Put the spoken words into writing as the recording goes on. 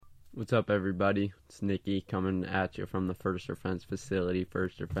What's up, everybody? It's Nikki coming at you from the First Defense facility,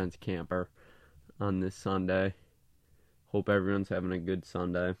 First Defense camper on this Sunday. Hope everyone's having a good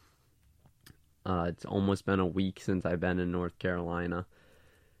Sunday. It's almost been a week since I've been in North Carolina.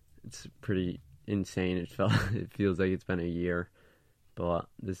 It's pretty insane. It feels like it's been a year, but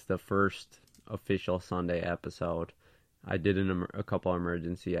this is the first official Sunday episode. I did a couple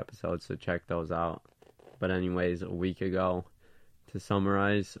emergency episodes, so check those out. But anyways, to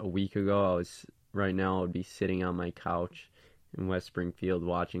summarize, a week ago, I would be sitting on my couch in West Springfield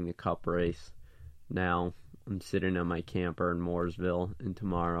watching the Cup race. Now, I'm sitting on my camper in Mooresville, and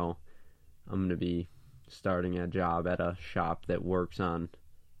tomorrow, I'm going to be starting a job at a shop that works on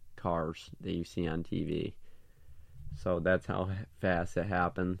cars that you see on TV. So that's how fast it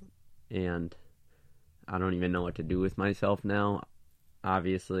happened, and I don't even know what to do with myself now.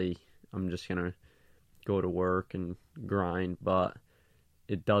 Obviously, I'm just going to go to work and grind, but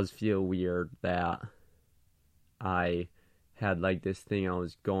it does feel weird that I had like this thing I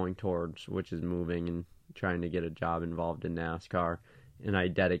was going towards, which is moving and trying to get a job involved in NASCAR, and I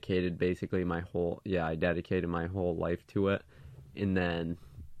dedicated my whole life to it. And then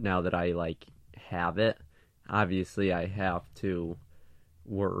now that I have it, obviously I have to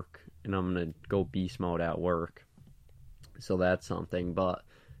work, and I'm gonna go beast mode at work. So that's something, but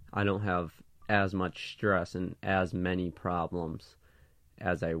I don't have as much stress and as many problems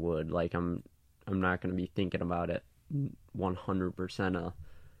as I would. I'm not going to be thinking about it 100% of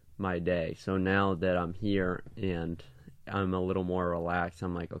my day. So now that I'm here and I'm a little more relaxed,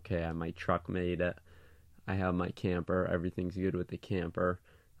 I'm like, okay, my truck made it. I have my camper. Everything's good with the camper.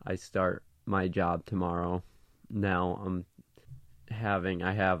 I start my job tomorrow. Now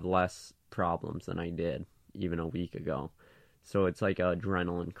I have less problems than I did even a week ago. So it's like an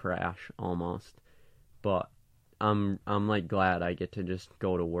adrenaline crash almost. But I'm glad I get to just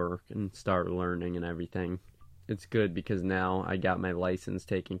go to work and start learning and everything. It's good because now I got my license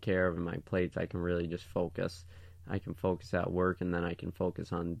taken care of and my plates. I can really just focus. I can focus at work, and then I can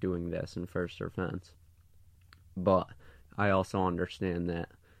focus on doing this in First Defense. But I also understand that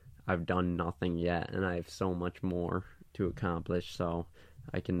I've done nothing yet and I have so much more to accomplish, so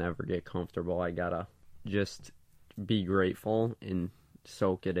I can never get comfortable. I gotta just be grateful and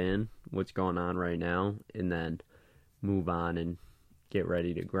soak it in, what's going on right now, and then move on and get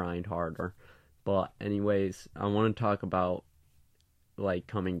ready to grind harder. But anyways, I want to talk about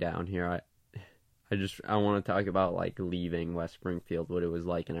coming down here. I want to talk about leaving West Springfield, what it was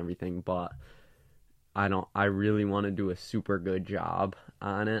like and everything, but I really want to do a super good job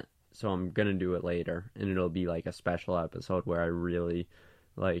on it, so I'm gonna do it later, and it'll be a special episode where I really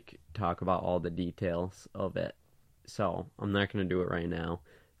talk about all the details of it. So I'm not gonna do it right now.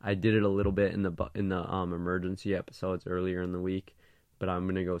 I did it a little bit in the emergency episodes earlier in the week, but I'm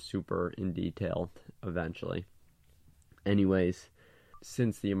gonna go super in detail eventually. Anyways,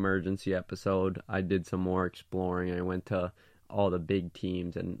 since the emergency episode, I did some more exploring. I went to all the big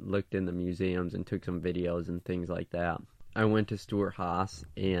teams and looked in the museums and took some videos and things like that. I went to Stewart-Haas,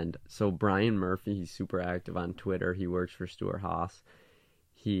 and so Brian Murphy, he's super active on Twitter. He works for Stewart-Haas.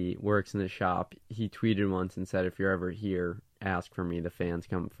 He works in the shop. He tweeted once and said, if you're ever here, ask for me. The fans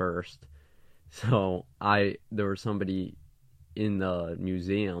come first. So there was somebody in the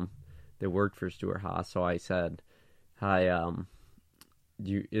museum that worked for Stewart-Haas. So I said, hi,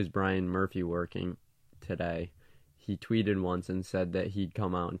 is Brian Murphy working today? He tweeted once and said that he'd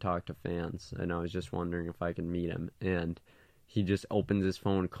come out and talk to fans. And I was just wondering if I could meet him. And he just opens his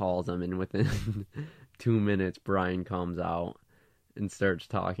phone, calls him, and within 2 minutes, Brian comes out and starts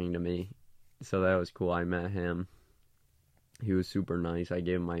talking to me. So that was cool. I met him. He was super nice. I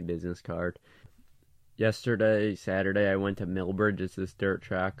gave him my business card. Saturday, I went to Millbridge. It's this dirt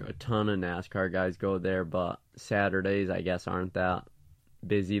track. A ton of NASCAR guys go there, but Saturdays, I guess, aren't that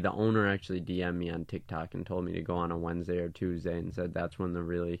busy. The owner actually DM'd me on TikTok and told me to go on a Wednesday or Tuesday and said that's when the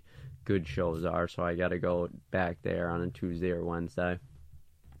really good shows are. So I got to go back there on a Tuesday or Wednesday.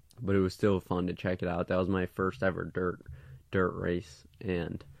 But it was still fun to check it out. That was my first ever dirt race,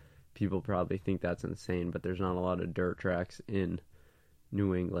 and people probably think that's insane, but there's not a lot of dirt tracks in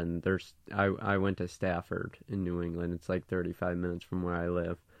New England. I went to Stafford in New England. It's 35 minutes from where I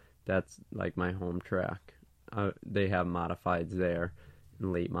live. That's my home track. They have modifieds there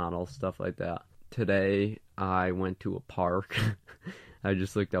and late models, stuff like that. Today I went to a park. I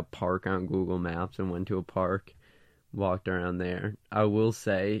just looked up park on Google Maps and went to a park, walked around there. I will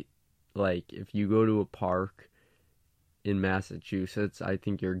say, if you go to a park in Massachusetts, I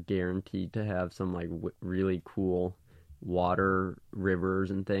think you're guaranteed to have some really cool water, rivers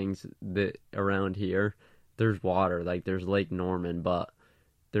and things that around here. There's water, there's Lake Norman, but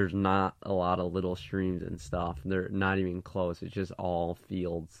there's not a lot of little streams and stuff. They're not even close. It's just all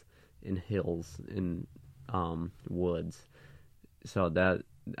fields and hills and woods. So that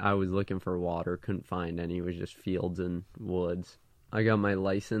I was looking for water, couldn't find any. It was just fields and woods. I got my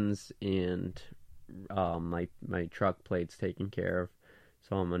license and my truck plates taken care of,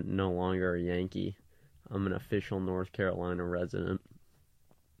 so I'm no longer a Yankee. I'm an official North Carolina resident.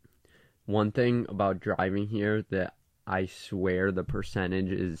 One thing about driving here that I swear the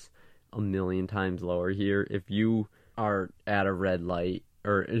percentage is a million times lower here. If you are at a red light,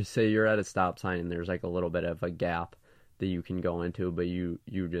 or say you're at a stop sign and there's like a little bit of a gap that you can go into, but you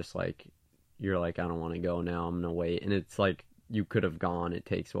just like, you're like, I don't want to go now, I'm gonna wait, and it's like you could have gone. It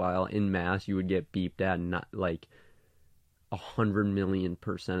takes a while. In Mass, you would get beeped at not like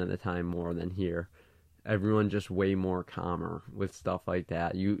 100,000,000% of the time more than here. Everyone just way more calmer with stuff like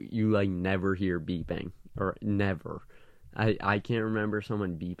that. You like never hear beeping, or never. I can't remember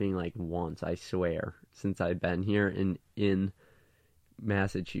someone beeping like once, I swear, since I've been here. And in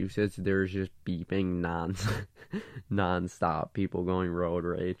Massachusetts, there's just beeping non-stop. People going road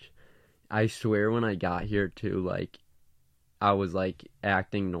rage. I swear when I got here too, like, I was like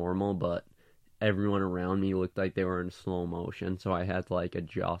acting normal, but everyone around me looked like they were in slow motion, so I had to like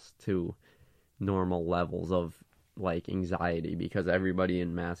adjust to normal levels of like anxiety, because everybody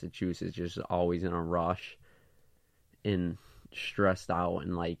in Massachusetts is just always in a rush and stressed out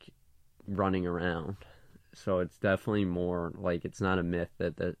and like running around. So it's definitely more like, it's not a myth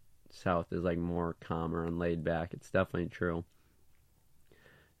that the South is like more calmer and laid back. It's definitely true,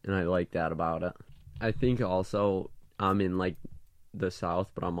 and I like that about it. I think also I'm in like the South,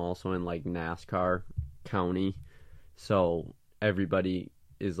 but I'm also in like NASCAR County, so everybody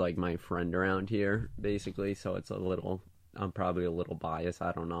is like my friend around here basically. So it's a little, I'm probably a little biased,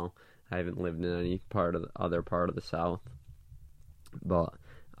 I don't know. I haven't lived in any part of the other part of the South, but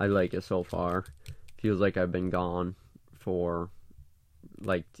I like it so far. Feels like I've been gone for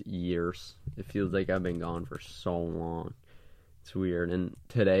like years. It feels like I've been gone for so long. It's weird. And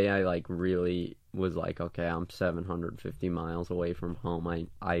today I like really was like, okay, I'm 750 miles away from home.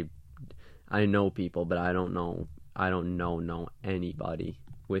 I know people, but I don't know anybody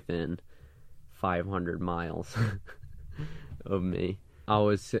within 500 miles of me. I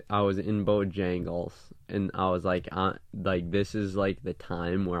was in Bojangles, and I was like this is like the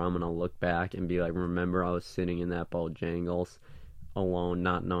time where I'm gonna look back and be like, remember I was sitting in that Bojangles alone,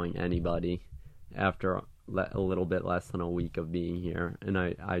 not knowing anybody, after a little bit less than a week of being here. And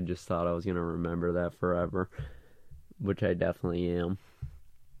I just thought I was gonna remember that forever, which I definitely am.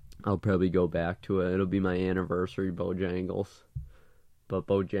 I'll probably go back to it. It'll be my anniversary Bojangles. But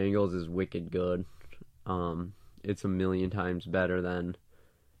Bojangles is wicked good. It's a million times better than,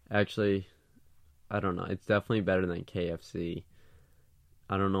 actually, I don't know. It's definitely better than KFC.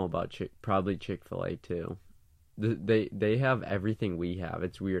 I don't know about probably Chick-fil-A too. They have everything we have.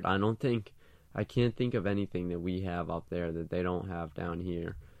 It's weird. I can't think of anything that we have up there that they don't have down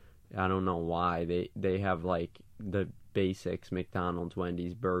here. I don't know why. They have like the basics: McDonald's,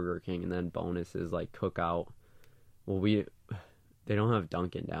 Wendy's, Burger King, and then bonuses like Cookout. Well, they don't have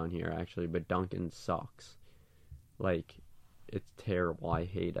Dunkin' down here actually, but Dunkin' sucks. Like, it's terrible. I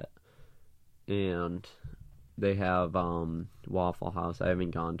hate it. And they have Waffle House. I haven't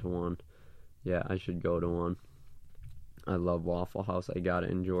gone to one. Yeah, I should go to one. I love Waffle House. I got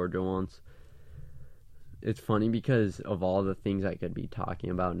it in Georgia once. It's funny because of all the things I could be talking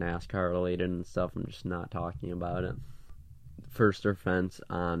about NASCAR related and stuff, I'm just not talking about it. First Offense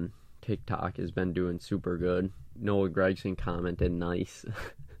on TikTok has been doing super good. Noah Gragson commented nice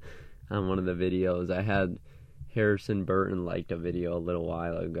on one of the videos. I had Harrison Burton liked a video a little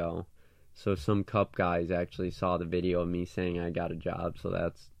while ago. So some Cup guys actually saw the video of me saying I got a job, so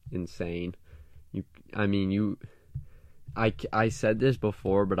that's insane. I said this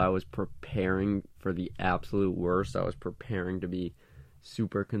before, but I was preparing for the absolute worst. I was preparing to be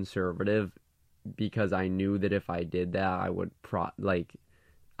super conservative because I knew that if I did that, I would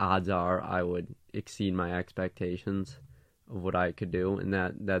odds are I would exceed my expectations of what I could do, and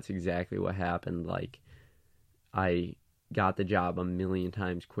that's exactly what happened. Like, I got the job a million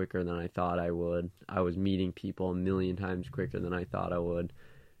times quicker than I thought I would. I was meeting people a million times quicker than I thought I would.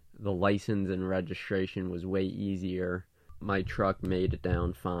 The license and registration was way easier. My truck made it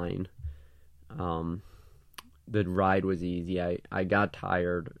down fine. The ride was easy. I got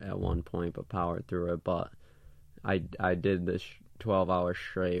tired at one point, but powered through it. But I did this 12 hours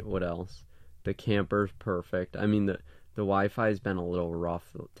straight. What else? The camper's perfect. I mean, the Wi-Fi's been a little rough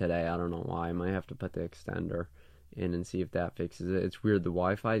today. I don't know why. I might have to put the extender in and see if that fixes it. It's weird. The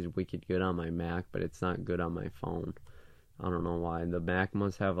Wi-Fi is wicked good on my Mac, but it's not good on my phone. I don't know why. The Mac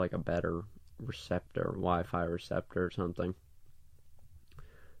must have like a better Wi-Fi receptor or something.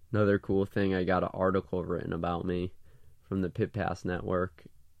 Another cool thing, I got an article written about me from the Pit Pass Network,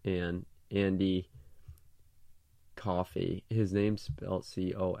 and Andy Coffey, his name's spelled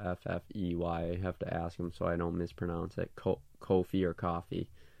Coffey. I have to ask him so I don't mispronounce it. Kofi or Coffee.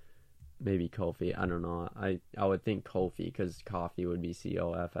 Maybe Kofi, I don't know. I would think Kofi because coffee would be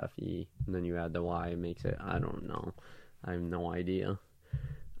Coffee, and then you add the Y, it makes it, I don't know. I have no idea.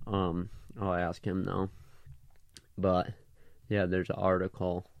 I'll ask him though. But yeah, there's an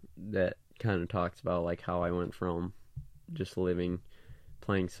article that kind of talks about like how I went from just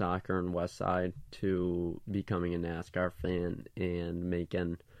playing soccer in West Side to becoming a NASCAR fan and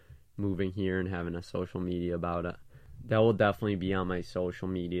moving here and having a social media about it. That will definitely be on my social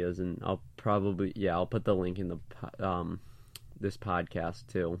medias, and I'll put the link in the this podcast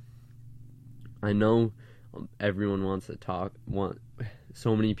too. I know everyone wants to talk.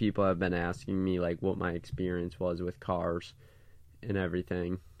 So many people have been asking me like what my experience was with cars and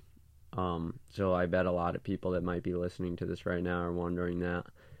everything. So I bet a lot of people that might be listening to this right now are wondering that.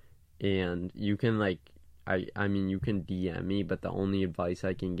 And you can I mean you can DM me, but the only advice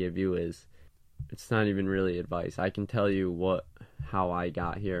I can give you is, it's not even really advice. I can tell you how I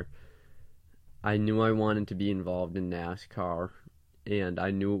got here. I knew I wanted to be involved in NASCAR, and I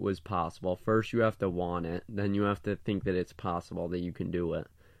knew it was possible. First, you have to want it. Then you have to think that it's possible, that you can do it.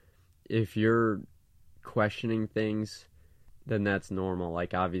 If you're questioning things, then that's normal.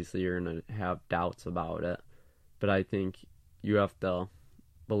 Like, obviously, you're going to have doubts about it. But I think you have to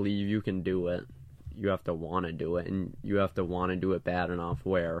believe you can do it. You have to want to do it, and you have to want to do it bad enough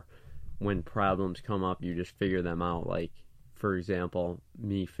where when problems come up, you just figure them out. Like, for example,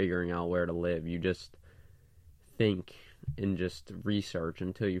 me figuring out where to live. You just think and just research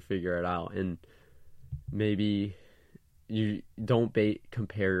until you figure it out. And maybe you don't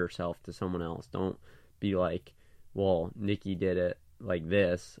compare yourself to someone else. Don't be like, well, Nikki did it like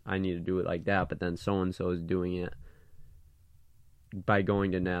this, I need to do it like that, but then so-and-so is doing it by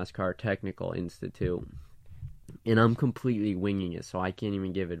going to NASCAR Technical Institute. And I'm completely winging it, so I can't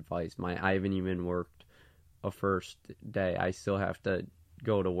even give advice. I haven't even worked a first day. I still have to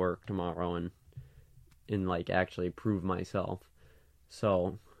go to work tomorrow and like actually prove myself.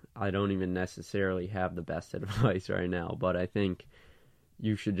 So I don't even necessarily have the best advice right now, but I think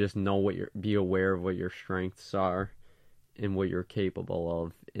you should just be aware of what your strengths are and what you're capable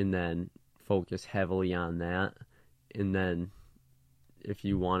of, and then focus heavily on that. And then if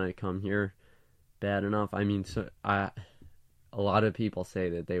you want to come here bad enough, I mean, a lot of people say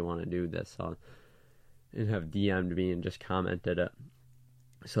that they want to do this, and have DM'd me and just commented it.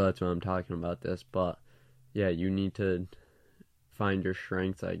 So that's why I'm talking about this. But yeah, you need to find your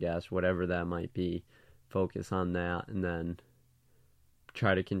strengths, I guess, whatever that might be. Focus on that, and then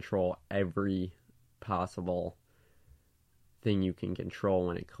try to control every possible thing you can control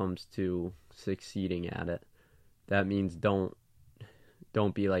when it comes to succeeding at it. That means don't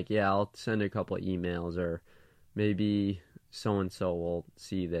be like, yeah, I'll send a couple of emails, or maybe so-and-so will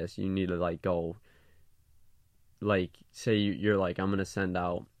see this. You need to go, say you're like, I'm going to send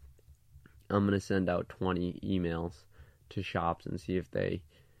out 20 emails to shops and see if they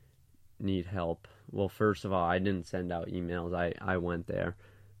need help. Well, first of all, I didn't send out emails. I went there.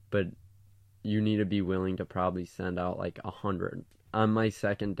 But you need to be willing to probably send out 100. On my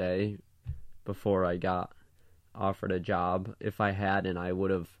second day, before I got offered a job, if I hadn't, I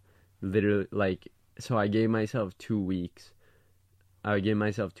would have literally, so I gave myself 2 weeks. I would give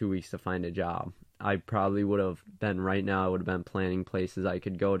myself 2 weeks to find a job. I probably would have been, right now, I would have been planning places I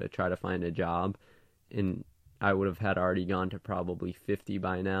could go to try to find a job. And I would have had already gone to probably 50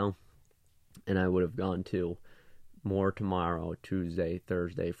 by now. And I would have gone to more tomorrow, Tuesday,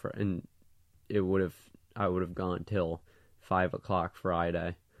 Thursday, and I would have gone till 5 o'clock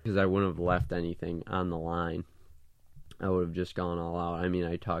Friday, because I wouldn't have left anything on the line. I would have just gone all out. I mean,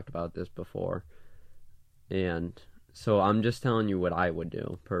 I talked about this before. And so I'm just telling you what I would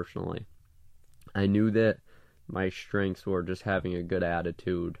do personally. I knew that my strengths were just having a good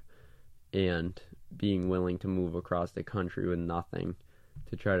attitude and being willing to move across the country with nothing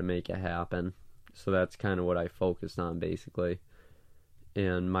to try to make it happen. So that's kind of what I focused on, basically.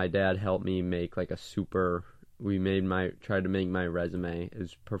 And my dad helped me make tried to make my resume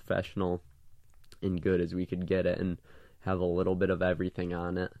as professional and good as we could get it, and have a little bit of everything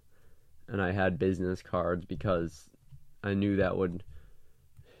on it. And I had business cards because I knew that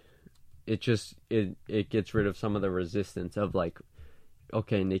it gets rid of some of the resistance of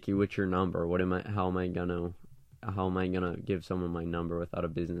okay, Nikki, what's your number? How am I gonna give someone my number without a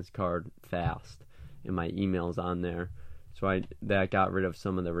business card fast? And my email's on there. So that got rid of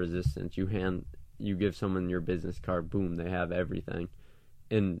some of the resistance. You give someone your business card, boom, they have everything.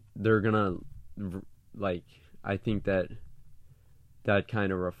 And they're gonna, like, I think that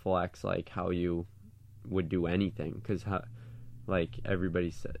kind of reflects, like, how you would do anything. Because, like,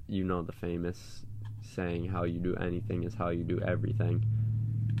 everybody said, the famous saying, how you do anything is how you do everything.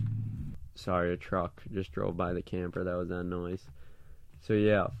 Sorry, a truck just drove by the camper. That was that noise. So,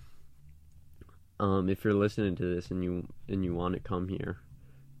 yeah. If you're listening to this and you want to come here,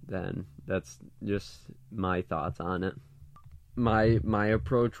 then that's just my thoughts on it. My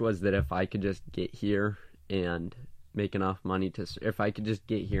approach was that if I could just get here and make enough money if I could just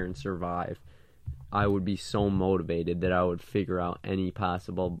get here and survive, I would be so motivated that I would figure out any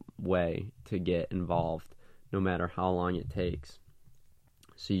possible way to get involved, no matter how long it takes.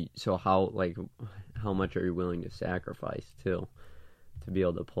 So how much are you willing to sacrifice too, to be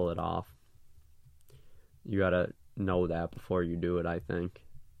able to pull it off? You gotta know that before you do it, I think.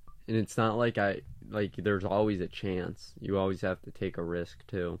 And it's not like there's always a chance. You always have to take a risk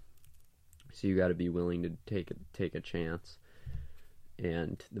too. So you gotta be willing to take a chance.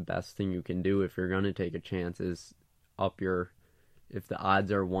 And the best thing you can do if you're gonna take a chance is if the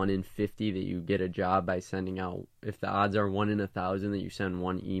odds are 1 in 50 that you get a job by sending out, if the odds are 1 in 1,000 that you send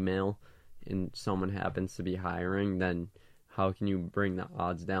one email and someone happens to be hiring, then how can you bring the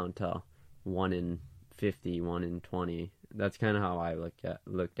odds down to 1 in 50, 1 in 20? That's kind of how I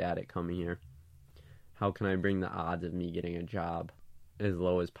looked at it coming here. How can I bring the odds of me getting a job as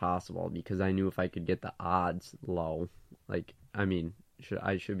low as possible? Because I knew if I could get the odds low,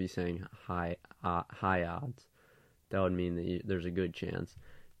 I should be saying high odds. That would mean that there's a good chance.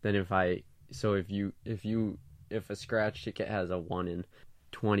 Then if a scratch ticket has a 1 in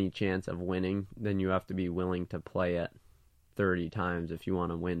 20 chance of winning, then you have to be willing to play it 30 times if you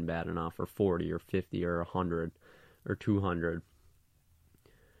want to win bad enough, or 40 or 50 or 100 or 200.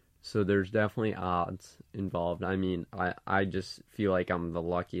 So there's definitely odds involved. I just feel like I'm the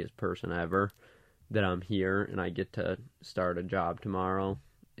luckiest person ever that I'm here and I get to start a job tomorrow,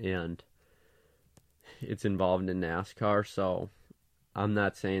 and it's involved in NASCAR. So I'm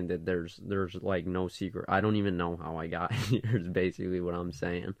not saying that there's like no secret. I don't even know how I got here is basically what I'm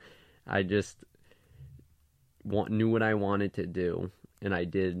saying. I just knew what I wanted to do, and I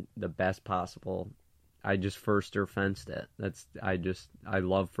did the best possible. I just first or fenced it. I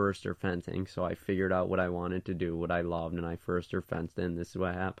love first or fencing, so I figured out what I wanted to do, what I loved, and I first or fenced it, and this is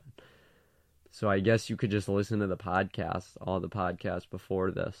what happened. So I guess you could just listen to all the podcasts before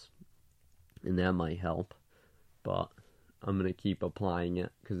this, and that might help. But I'm going to keep applying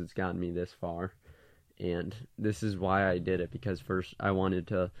it because it's gotten me this far. And this is why I did it, because first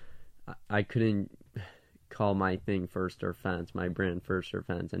I couldn't call my thing First or Fence, my brand First or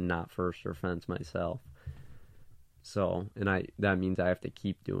Fence, and not First or Fence myself. So, that means I have to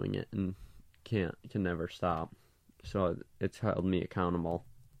keep doing it and can never stop. So it's held me accountable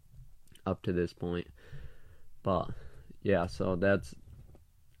up to this point. But yeah, so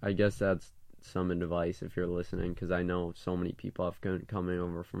I guess that's some advice if you're listening, because I know so many people have coming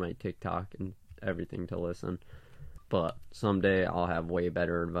over from my TikTok and everything to listen. But someday I'll have way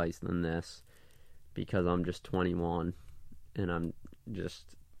better advice than this, because I'm just 21 and I'm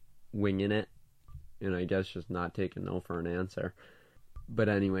just winging it, and I guess just not taking no for an answer. But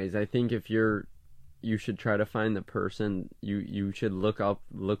anyways, I think if you should try to find the person, you should look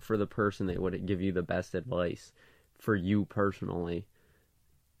for the person that would give you the best advice for you personally.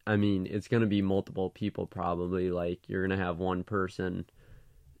 It's going to be multiple people probably. Like, you're going to have one person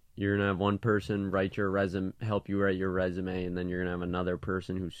write your resume, help you write your resume, and then you're going to have another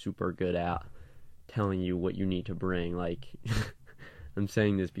person who's super good at telling you what you need to bring. Like, I'm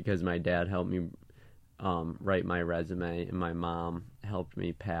saying this because my dad helped me write my resume, and my mom helped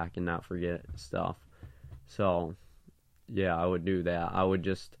me pack and not forget stuff. So, yeah, I would do that. I would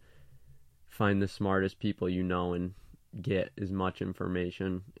just find the smartest people and get as much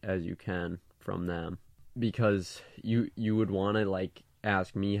information as you can from them. Because you would want to, like,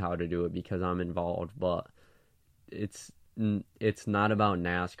 ask me how to do it because I'm involved, but it's not about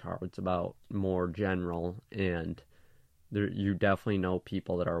NASCAR. It's about more general, and you definitely know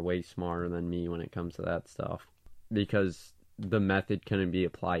people that are way smarter than me when it comes to that stuff, because the method can be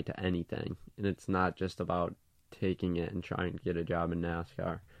applied to anything, and it's not just about taking it and trying to get a job in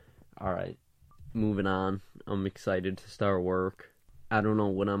NASCAR. Alright, moving on. I'm excited to start work. I don't know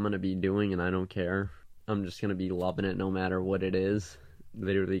what I'm going to be doing, and I don't care. I'm just going to be loving it no matter what it is.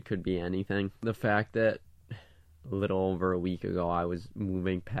 Literally could be anything. The fact that a little over a week ago I was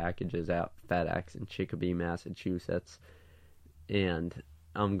moving packages at FedEx in Chicopee, Massachusetts, and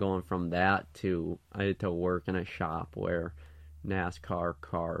I'm going from that to I had to work in a shop where NASCAR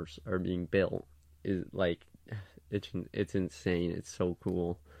cars are being built. Is like it's insane. It's so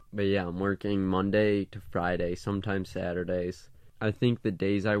cool. But yeah, I'm working Monday to Friday, sometimes Saturdays. I think the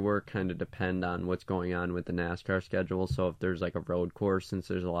days I work kind of depend on what's going on with the NASCAR schedule. So if there's like a road course, since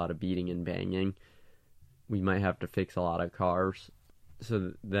there's a lot of beating and banging, we might have to fix a lot of cars.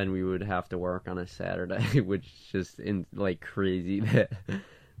 So then we would have to work on a Saturday, which is just like crazy that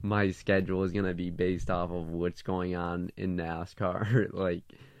my schedule is gonna be based off of what's going on in NASCAR. Like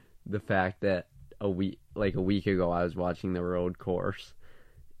the fact that a week ago I was watching the road course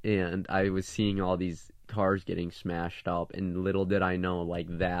and I was seeing all these cars getting smashed up, and little did I know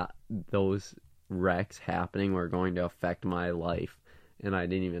like that those wrecks happening were going to affect my life, and I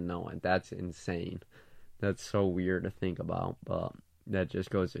didn't even know it. That's insane. That's so weird to think about, but that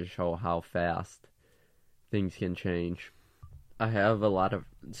just goes to show how fast things can change. I have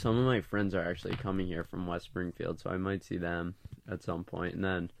some of my friends are actually coming here from West Springfield, so I might see them at some point. And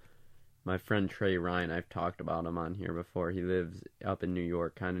then my friend Trey Ryan, I've talked about him on here before. He lives up in New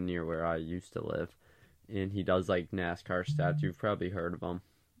York, kind of near where I used to live. And he does like NASCAR stats. You've probably heard of him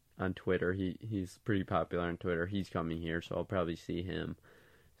on Twitter. He's pretty popular on Twitter. He's coming here, so I'll probably see him.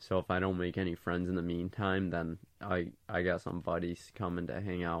 So if I don't make any friends in the meantime, then I got some buddies coming to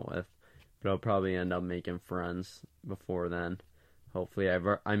hang out with. But I'll probably end up making friends before then. Hopefully, I've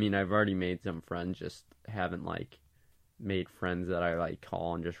already made some friends, just haven't like made friends that I like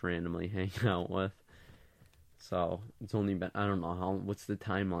call and just randomly hang out with. So it's only been, I don't know what's the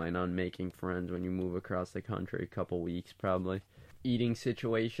timeline on making friends when you move across the country? A couple weeks probably. Eating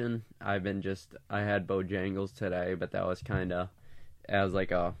situation, I had Bojangles today, but that was kind of as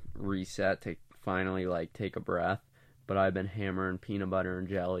like a reset to finally like take a breath. But I've been hammering peanut butter and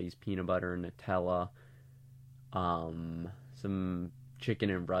jellies, peanut butter and Nutella, some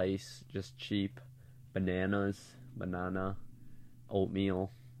chicken and rice, just cheap, banana, oatmeal,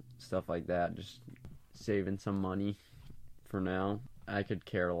 stuff like that. Just saving some money for now. I could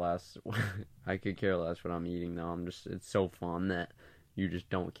care less. I could care less what I'm eating though. It's so fun that you just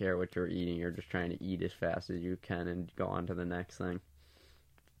don't care what you're eating. You're just trying to eat as fast as you can and go on to the next thing.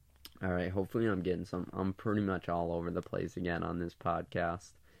 Alright, hopefully I'm pretty much all over the place again on this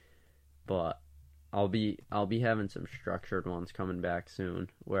podcast. But I'll be having some structured ones coming back soon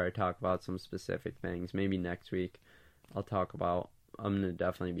where I talk about some specific things. Maybe next week I'm going to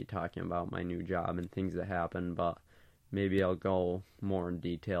definitely be talking about my new job and things that happen, but maybe I'll go more in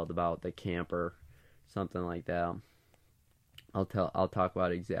detail about the camper, something like that. I'll talk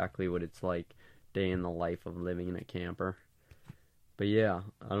about exactly what it's like, day in the life of living in a camper. But yeah,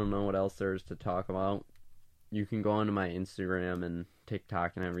 I don't know what else there is to talk about. You can go onto my Instagram and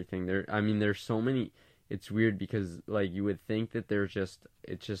TikTok and everything. There's so many. It's weird because like you would think that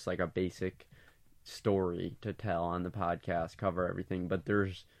it's just like a basic story to tell on the podcast, cover everything, but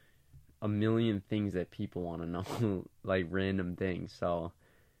there's a million things that people want to know, like random things. So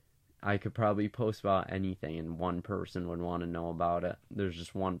I could probably post about anything and one person would want to know about it. There's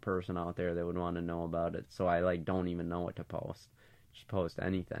just one person out there that would want to know about it. So I like don't even know what to post. Just post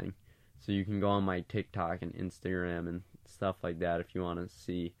anything. So you can go on my TikTok and Instagram and stuff like that if you want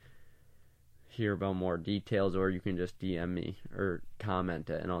to hear about more details, or you can just DM me or comment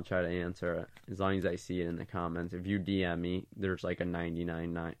it and I'll try to answer it as long as I see it in the comments. If you DM me, there's like a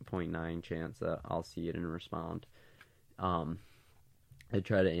 99.9% chance that I'll see it and respond. I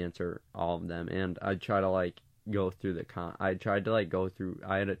try to answer all of them, and I try to like go through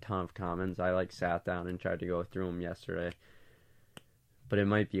I had a ton of comments. I like sat down and tried to go through them yesterday, but it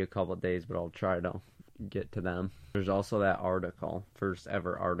might be a couple of days, but I'll try to get to them. There's also that article, first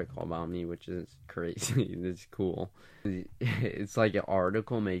ever article about me, which is crazy. It's cool. It's like an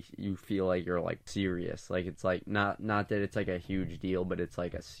article makes you feel like you're like serious. Like it's like not that it's like a huge deal, but it's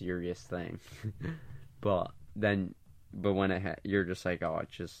like a serious thing. but when you're just like, oh,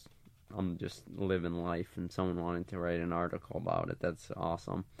 I'm just living life, and someone wanted to write an article about it. That's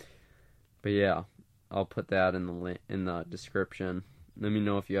awesome. But yeah, I'll put that in the description. Let me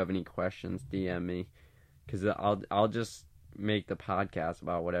know if you have any questions. DM me, because I'll just make the podcast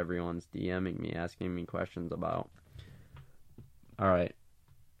about what everyone's DMing me, asking me questions about. Alright,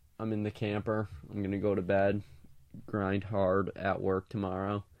 I'm in the camper. I'm gonna go to bed, grind hard at work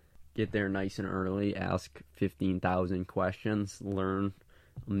tomorrow, get there nice and early, ask 15,000 questions, learn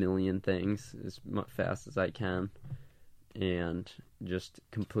a million things as fast as I can, and just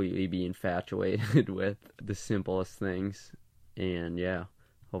completely be infatuated with the simplest things. And yeah,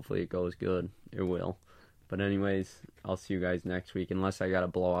 hopefully it goes good. It will. But anyways, I'll see you guys next week. Unless I gotta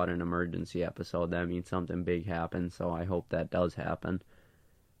blow out an emergency episode, that means something big happens. So I hope that does happen.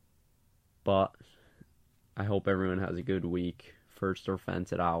 But I hope everyone has a good week. First or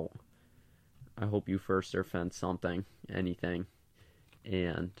fence it out. I hope you first or fence something, anything.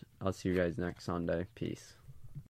 And I'll see you guys next Sunday. Peace.